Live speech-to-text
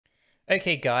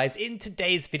Okay guys, in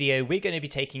today's video we're going to be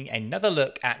taking another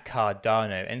look at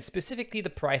Cardano and specifically the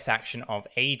price action of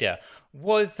ADA.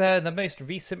 With the most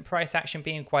recent price action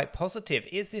being quite positive,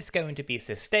 is this going to be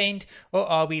sustained or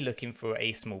are we looking for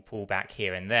a small pullback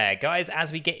here and there? Guys,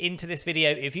 as we get into this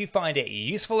video, if you find it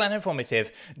useful and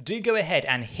informative, do go ahead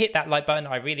and hit that like button.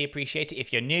 I really appreciate it.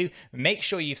 If you're new, make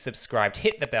sure you've subscribed,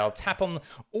 hit the bell, tap on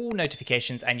all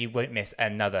notifications and you won't miss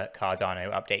another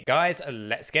Cardano update. Guys,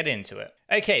 let's get into it.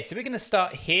 Okay, so we're going to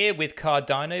start here with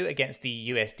Cardano against the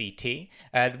USDT.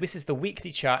 This is the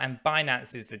weekly chart and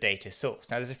Binance is the data source.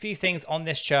 Now, there's a few things on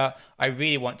this chart I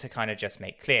really want to kind of just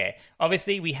make clear.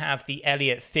 Obviously, we have the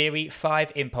Elliott theory,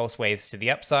 5 impulse waves to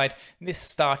the upside. This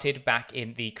started back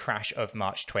in the crash of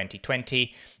March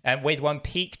 2020. Wave 1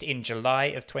 peaked in July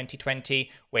of 2020.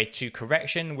 Wave 2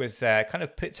 correction was kind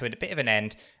of put to a bit of an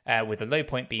end with the low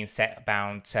point being set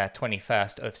around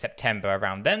 21st of September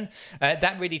around then.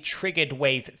 That really triggered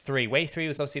Wave 3. Wave 3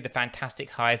 was obviously the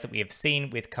fantastic highs that we have seen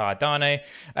with Cardano.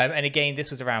 And again, this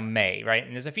was around May, right?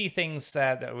 And there's a few things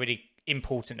that are really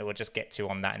important that we'll just get to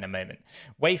on that in a moment.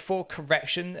 Wave 4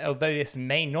 correction, although this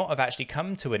may not have actually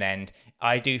come to an end,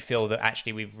 I do feel that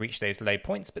actually we've reached those low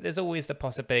points, but there's always the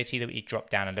possibility that we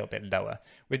drop down a little bit lower.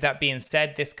 With that being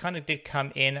said, this kind of did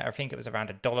come in, I think it was around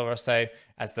 $1 or so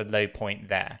as the low point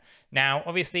there. Now,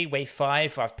 obviously, Wave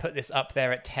 5, I've put this up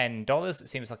there at $10. It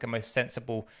seems like a most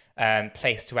sensible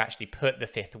place to actually put the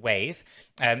fifth wave.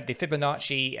 The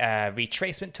Fibonacci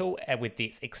retracement tool with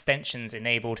its extensions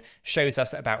enabled shows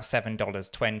us about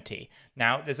 $7.20.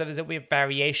 Now, there's a weird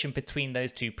variation between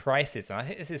those two prices, and I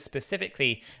think this is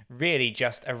specifically really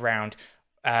just around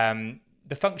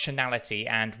the functionality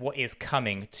and what is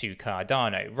coming to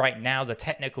Cardano. Right now, the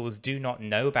technicals do not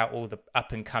know about all the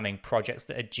up-and-coming projects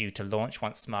that are due to launch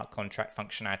once smart contract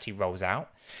functionality rolls out.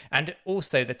 And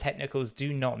also, the technicals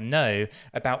do not know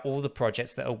about all the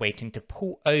projects that are waiting to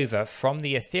pull over from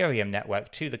the Ethereum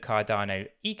network to the Cardano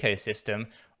ecosystem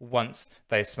once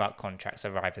those smart contracts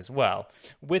arrive as well.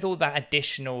 With all that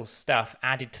additional stuff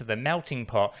added to the melting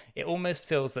pot, it almost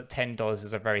feels that $10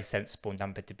 is a very sensible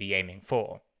number to be aiming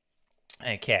for.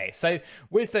 Okay, so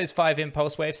with those 5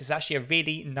 impulse waves, it's actually a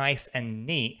really nice and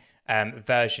neat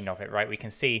version of it, right? We can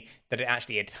see that it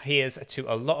actually adheres to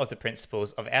a lot of the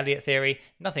principles of Elliott theory.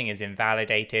 Nothing is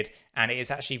invalidated, and it is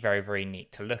actually very, very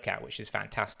neat to look at, which is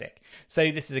fantastic.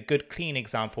 So this is a good, clean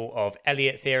example of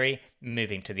Elliott theory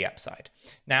moving to the upside.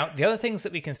 Now, the other things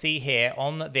that we can see here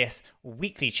on this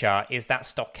weekly chart is that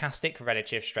stochastic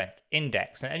relative strength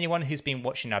index. And anyone who's been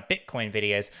watching our Bitcoin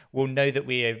videos will know that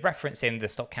we are referencing the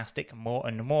stochastic more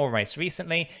and more most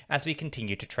recently as we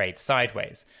continue to trade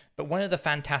sideways. But one of the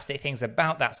fantastic things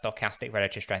about that stochastic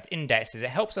relative strength index is it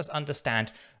helps us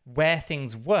understand where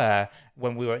things were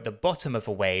when we were at the bottom of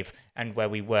a wave and where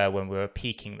we were when we were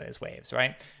peaking those waves,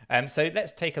 right? So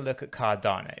let's take a look at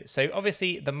Cardano. So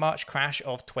obviously the March crash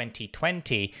of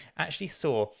 2020 actually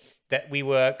saw that we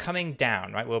were coming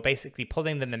down, right? We were basically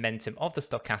pulling the momentum of the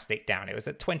stochastic down. It was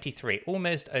at 23,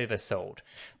 almost oversold,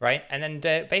 right? And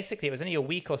then basically it was only a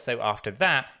week or so after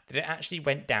that that it actually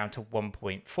went down to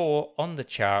 1.4 on the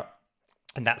chart.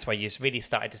 And that's why you just really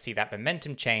started to see that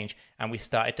momentum change and we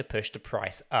started to push the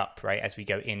price up, right, as we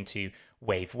go into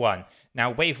Wave 1.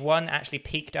 Now, Wave 1 actually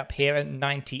peaked up here at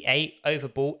 98,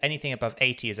 overbought. Anything above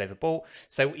 80 is overbought.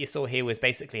 So what you saw here was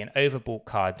basically an overbought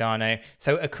Cardano.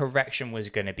 So a correction was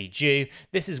going to be due.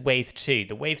 This is Wave 2,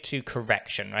 the Wave 2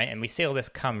 correction, right? And we see all this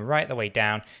come right the way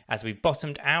down as we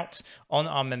bottomed out on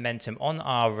our momentum on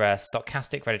our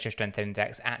stochastic relative strength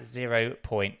index at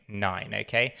 0.9,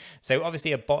 okay? So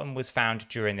obviously a bottom was found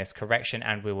during this correction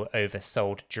and we were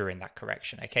oversold during that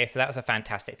correction, okay? So that was a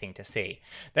fantastic thing to see.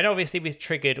 Then obviously we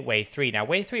triggered Wave 3. Now,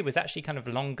 Wave 3 was actually kind of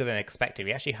longer than expected.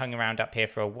 We actually hung around up here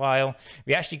for a while.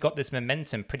 We actually got this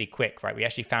momentum pretty quick, right? We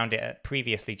actually found it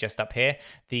previously just up here,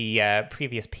 the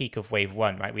previous peak of Wave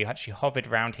 1, right? We actually hovered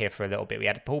around here for a little bit. We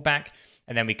had a pullback,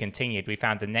 and then we continued. We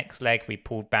found the next leg, we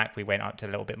pulled back, we went up to a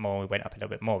little bit more, we went up a little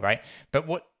bit more, right? But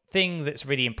what thing that's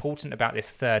really important about this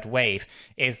third wave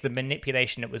is the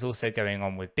manipulation that was also going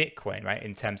on with Bitcoin, right,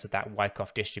 in terms of that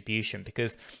Wyckoff distribution,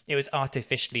 because it was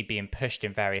artificially being pushed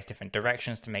in various different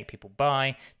directions to make people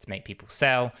buy, to make people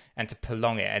sell, and to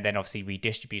prolong it, and then obviously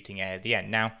redistributing it at the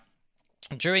end. Now,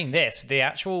 during this, the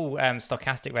actual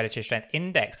stochastic relative strength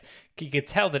index, you could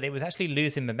tell that it was actually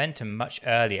losing momentum much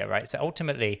earlier, right? So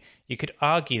ultimately, you could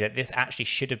argue that this actually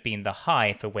should have been the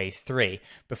high for wave 3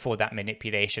 before that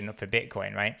manipulation for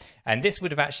Bitcoin, right? And this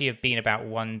would have actually have been about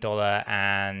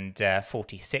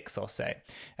 $1.46 or so.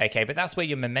 Okay, but that's where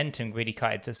your momentum really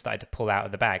started to pull out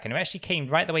of the bag. And it actually came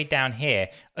right the way down here,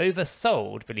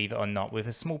 oversold, believe it or not, with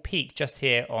a small peak just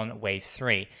here on wave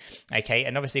 3. Okay,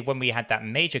 and obviously when we had that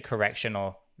major correction,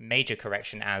 or major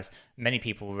correction as many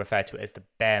people refer to it as the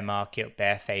bear market,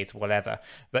 bear phase, whatever.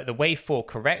 But the wave 4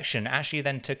 correction actually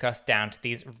then took us down to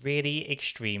these really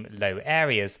extreme low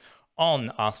areas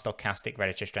on our stochastic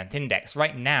relative strength index.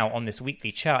 Right now on this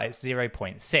weekly chart, it's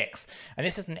 0.6. And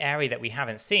this is an area that we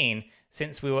haven't seen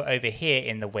since we were over here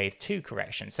in the wave 2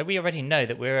 correction. So we already know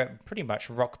that we're at pretty much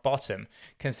rock bottom,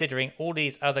 considering all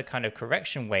these other kind of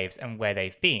correction waves and where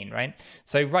they've been, right?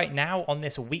 So right now on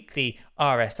this weekly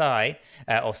RSI,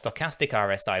 or stochastic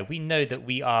RSI, we know that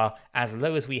we are as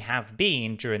low as we have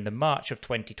been during the March of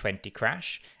 2020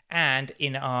 crash, and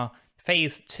in our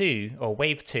phase 2 or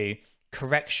wave 2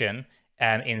 correction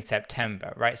in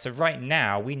September, right? So right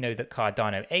now we know that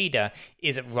Cardano ADA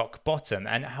is at rock bottom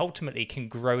and ultimately can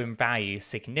grow in value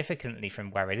significantly from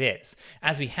where it is,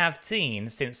 as we have seen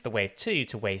since the wave 2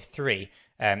 to wave 3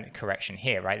 correction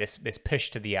here, right? This push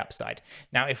to the upside.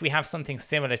 Now, if we have something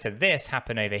similar to this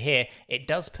happen over here, it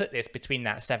does put this between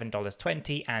that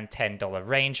 $7.20 and $10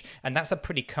 range, and that's a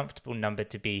pretty comfortable number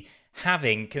to be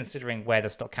having, considering where the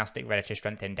stochastic relative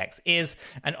strength index is,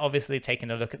 and obviously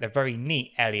taking a look at the very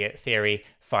neat Elliott theory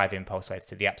 5 impulse waves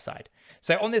to the upside.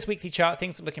 So on this weekly chart,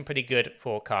 things are looking pretty good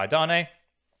for Cardano.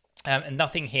 And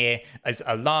nothing here is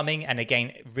alarming, and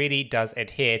again, it really does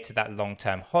adhere to that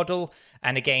long-term hodl.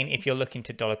 And again, if you're looking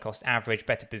to dollar cost average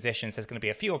better positions, there's going to be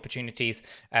a few opportunities,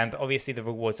 but obviously the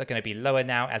rewards are going to be lower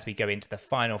now as we go into the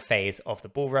final phase of the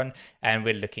bull run, and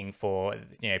we're looking for,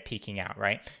 peaking out,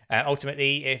 right?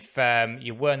 Ultimately, if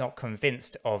you were not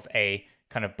convinced of a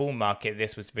kind of bull market,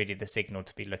 this was really the signal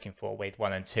to be looking for wave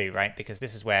 1 and 2, right? Because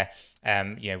this is where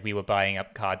we were buying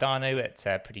up Cardano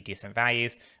at pretty decent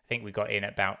values. I think we got in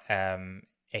at about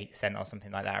 8 cents or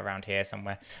something like that around here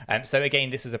somewhere. So again,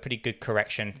 this is a pretty good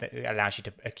correction that allows you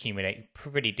to accumulate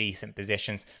pretty decent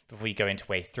positions before you go into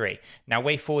wave 3. Now,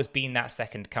 wave 4 has been that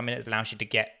second coming. It allows you to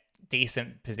get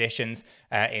decent positions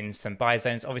in some buy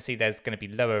zones. Obviously, there's going to be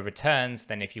lower returns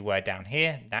than if you were down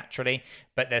here, naturally,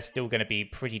 but there's still going to be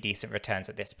pretty decent returns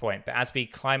at this point. But as we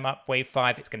climb up wave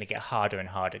 5, it's going to get harder and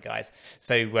harder, guys.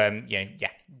 So,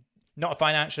 not a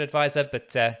financial advisor,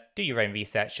 but do your own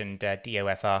research and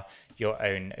DOFR your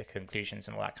own conclusions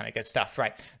and all that kind of good stuff.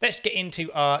 Right, let's get into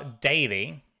our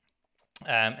daily.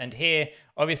 And here,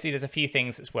 obviously, there's a few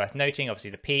things that's worth noting.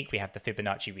 Obviously, the peak, we have the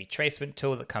Fibonacci retracement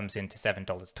tool that comes into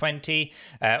 $7.20.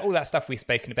 All that stuff we've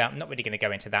spoken about. I'm not really going to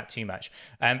go into that too much.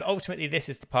 But ultimately, this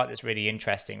is the part that's really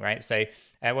interesting, right? So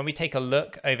when we take a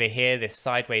look over here, this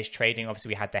sideways trading, obviously,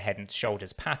 we had the head and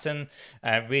shoulders pattern,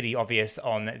 really obvious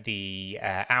on the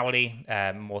hourly,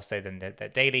 more so than the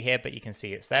daily here, but you can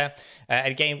see it's there.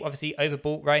 Again, obviously,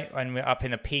 overbought, right? When we're up in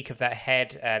the peak of that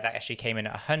head, that actually came in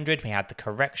at 100. We had the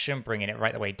correction, bringing it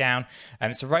right the way down.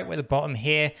 So right where the bottom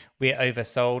here, we're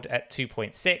oversold at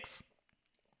 2.6.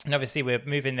 And obviously we're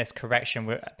moving this correction.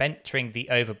 We're entering the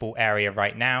overbought area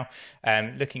right now,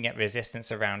 looking at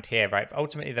resistance around here, right? But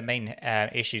ultimately the main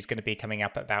issue is going to be coming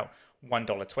up at about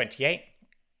 $1.28.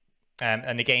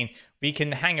 And again, we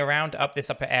can hang around up this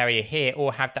upper area here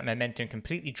or have that momentum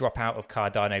completely drop out of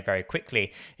Cardano very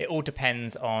quickly. It all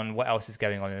depends on what else is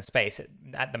going on in the space.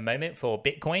 At the moment for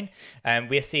Bitcoin,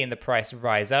 we're seeing the price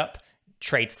rise up,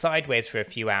 trade sideways for a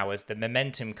few hours, the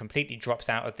momentum completely drops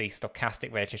out of the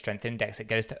stochastic relative strength index. It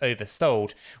goes to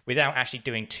oversold without actually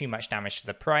doing too much damage to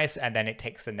the price, and then it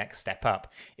takes the next step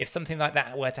up. If something like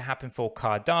that were to happen for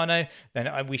Cardano,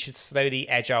 then we should slowly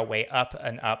edge our way up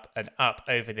and up and up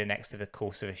over the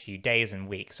course of a few days and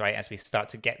weeks, right? As we start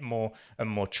to get more and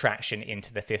more traction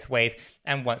into the fifth wave,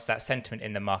 and once that sentiment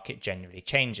in the market generally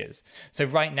changes. So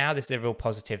right now, this is a real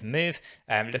positive move.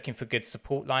 Looking for good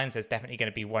support lines. There's definitely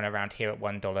going to be one around here at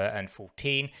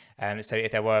 $1.14. So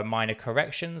if there were minor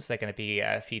corrections, they're going to be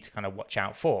a few to kind of watch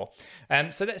out for.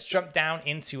 So let's jump down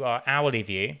into our hourly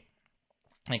view.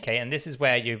 Okay, and this is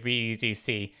where you really do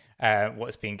see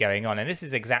what's been going on. And this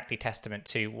is exactly testament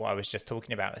to what I was just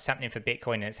talking about. It's happening for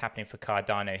Bitcoin and it's happening for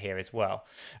Cardano here as well.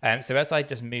 So as I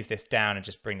just move this down and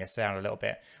just bring this down a little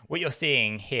bit, what you're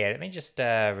seeing here, let me just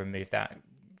remove that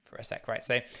for a sec, right?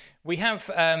 So we have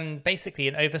basically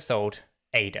an oversold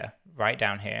ADA right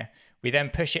down here. We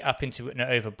then push it up into an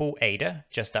overbought ADA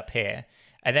just up here.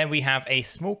 And then we have a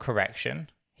small correction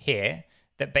here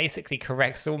that basically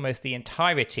corrects almost the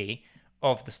entirety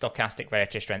of the stochastic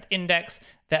relative strength index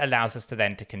that allows us to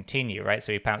then to continue, right?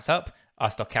 So we bounce up, our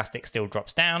stochastic still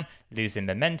drops down, losing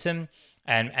momentum.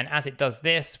 And as it does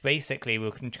this, basically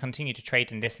we'll continue to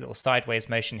trade in this little sideways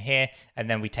motion here, and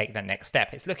then we take that next step.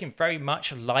 It's looking very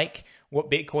much like what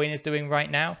Bitcoin is doing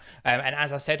right now. And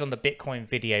as I said on the Bitcoin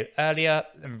video earlier,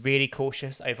 I'm really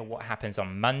cautious over what happens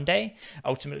on Monday.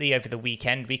 Ultimately, over the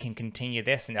weekend, we can continue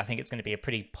this, and I think it's going to be a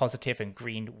pretty positive and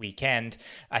green weekend.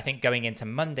 I think going into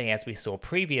Monday, as we saw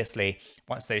previously,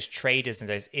 once those traders and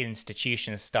those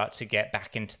institutions start to get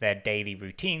back into their daily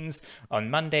routines on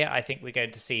Monday, I think we're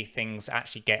going to see things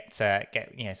actually get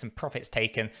some profits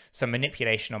taken, some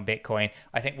manipulation on Bitcoin.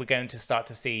 I think we're going to start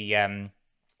to see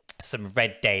some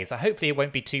red days. Hopefully it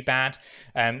won't be too bad.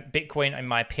 Bitcoin, in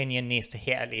my opinion, needs to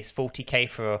hit at least 40k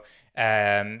for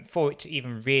it to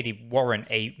even really warrant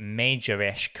a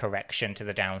major-ish correction to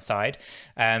the downside.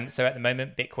 So at the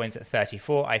moment, Bitcoin's at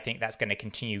 34. I think that's going to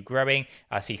continue growing.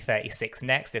 I see 36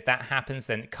 next. If that happens,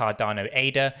 then Cardano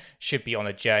ADA should be on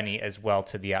a journey as well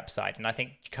to the upside. And I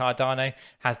think Cardano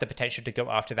has the potential to go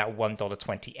after that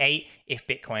 $1.28 if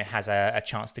Bitcoin has a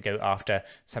chance to go after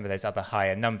some of those other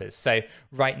higher numbers. So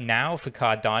right now for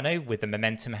Cardano, with the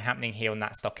momentum happening here on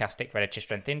that stochastic relative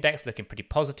strength index, looking pretty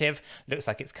positive. Looks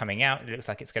like it's coming out. It looks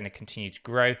like it's going to continue to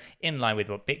grow in line with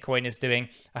what Bitcoin is doing.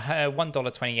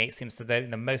 $1.28 seems to be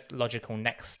the most logical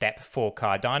next step for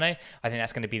Cardano. I think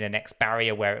that's going to be the next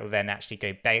barrier where it will then actually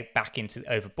go back into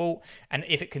overbought. And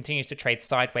if it continues to trade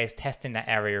sideways, testing that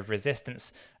area of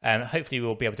resistance, hopefully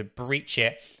we'll be able to breach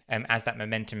it as that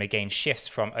momentum again shifts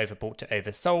from overbought to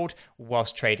oversold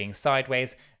whilst trading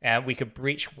sideways. We could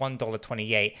breach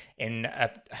 $1.28 in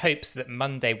hopes that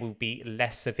Monday will be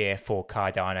less severe for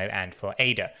Cardano and for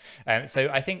ADA. So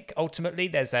I think ultimately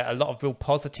there's a lot of real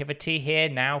positivity here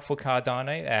now for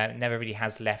Cardano. It never really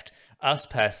has left us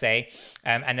per se,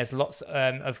 and there's lots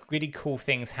of really cool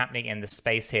things happening in the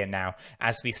space here now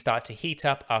as we start to heat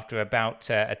up after about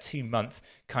a 2-month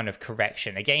kind of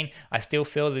correction. Again, I still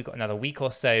feel we've got another week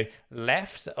or so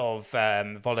left of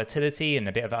volatility and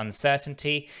a bit of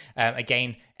uncertainty.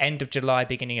 Again, end of July,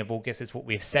 beginning of August is what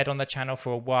we've said on the channel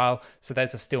for a while, so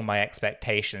those are still my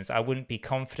expectations. I wouldn't be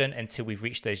confident until we've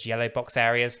reached those yellow box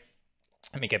areas.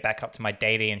 Let me go back up to my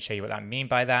daily and show you what I mean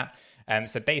by that.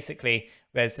 So basically,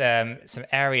 there's some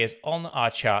areas on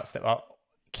our charts that are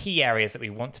key areas that we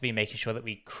want to be making sure that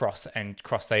we cross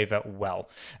over well.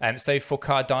 So for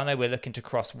Cardano, we're looking to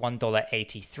cross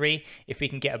 $1.83. If we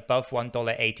can get above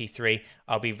 $1.83,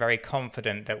 I'll be very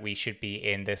confident that we should be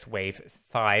in this wave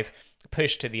 5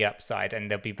 push to the upside, and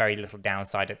there'll be very little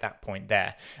downside at that point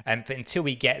there. But until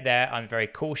we get there, I'm very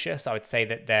cautious. I would say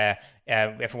that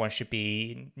everyone should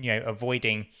be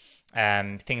avoiding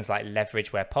things like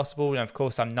leverage where possible. And of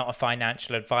course, I'm not a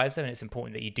financial advisor, and it's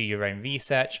important that you do your own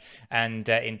research. And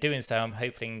in doing so, I'm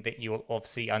hoping that you'll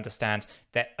obviously understand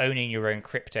that owning your own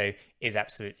crypto is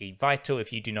absolutely vital.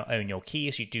 If you do not own your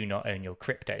keys, you do not own your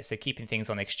crypto. So keeping things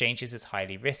on exchanges is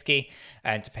highly risky,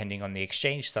 and depending on the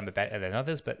exchange, some are better than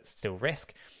others, but still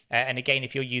risk. And again,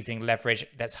 if you're using leverage,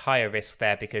 that's higher risk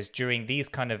there, because during these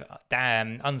kind of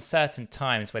uncertain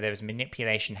times where there's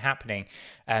manipulation happening,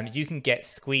 you can get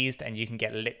squeezed and you can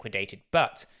get liquidated.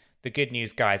 But the good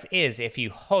news, guys, is if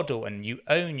you hodl and you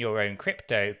own your own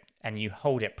crypto and you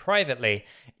hold it privately,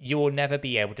 you will never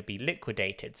be able to be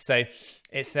liquidated. So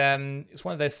it's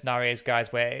one of those scenarios,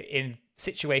 guys, where in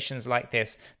situations like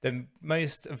this, the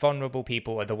most vulnerable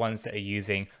people are the ones that are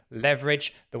using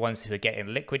leverage, the ones who are getting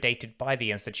liquidated by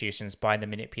the institutions, by the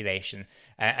manipulation.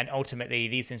 And ultimately,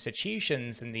 these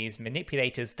institutions and these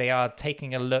manipulators, they are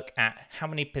taking a look at how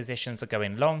many positions are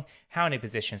going long, how many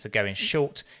positions are going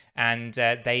short, and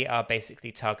they are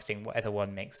basically targeting whatever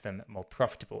one makes them more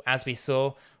profitable. As we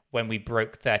saw when we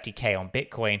broke 30k on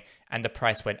Bitcoin and the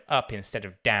price went up instead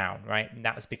of down, right? And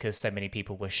that was because so many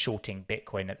people were shorting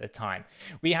Bitcoin at the time.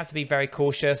 We have to be very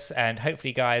cautious, and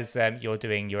hopefully, guys, you're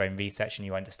doing your own research and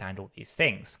you understand all these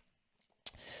things.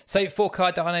 So for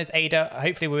Cardano's ADA,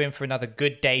 hopefully we're in for another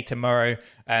good day tomorrow.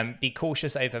 Be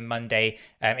cautious over Monday.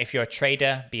 If you're a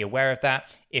trader, be aware of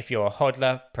that. If you're a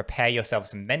hodler, prepare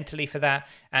yourselves mentally for that.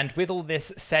 And with all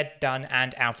this said, done,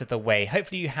 and out of the way,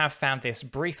 hopefully you have found this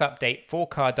brief update for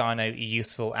Cardano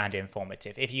useful and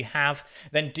informative. If you have,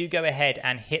 then do go ahead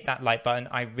and hit that like button.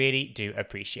 I really do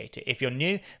appreciate it. If you're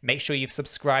new, make sure you've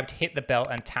subscribed, hit the bell,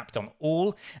 and tapped on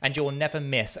all, and you'll never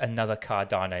miss another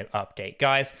Cardano update.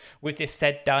 Guys, with this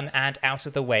said, done, and out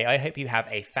of the way, I hope you have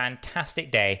a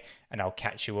fantastic day, and I'll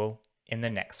catch you all in the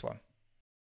next one.